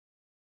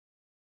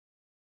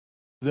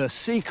The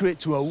secret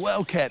to a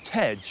well-kept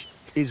hedge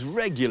is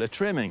regular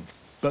trimming,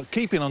 but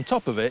keeping on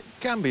top of it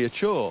can be a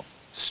chore.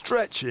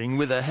 Stretching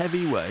with a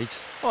heavy weight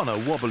on a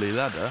wobbly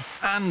ladder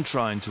and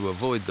trying to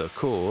avoid the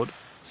cord.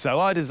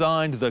 So I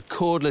designed the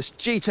cordless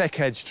Gtech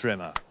Hedge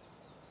trimmer.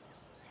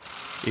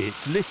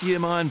 Its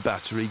lithium-ion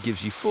battery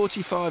gives you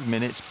 45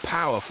 minutes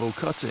powerful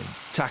cutting,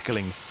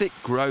 tackling thick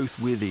growth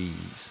with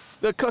ease.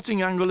 The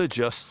cutting angle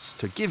adjusts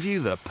to give you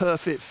the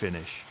perfect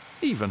finish,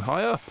 even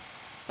high up.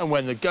 And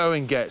when the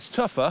going gets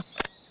tougher,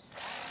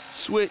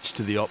 switch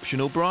to the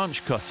optional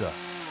branch cutter.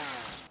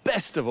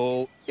 Best of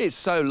all, it's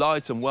so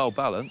light and well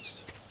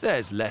balanced.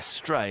 There's less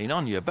strain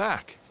on your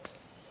back.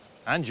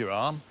 And your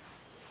arm.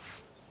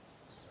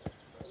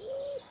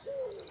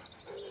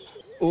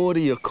 Order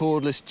your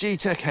cordless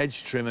Gtech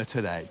Hedge trimmer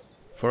today.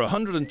 For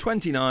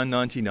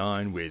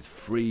 $129.99 with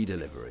free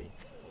delivery.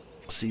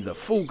 See the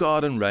full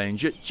garden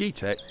range at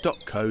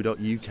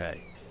gtech.co.uk.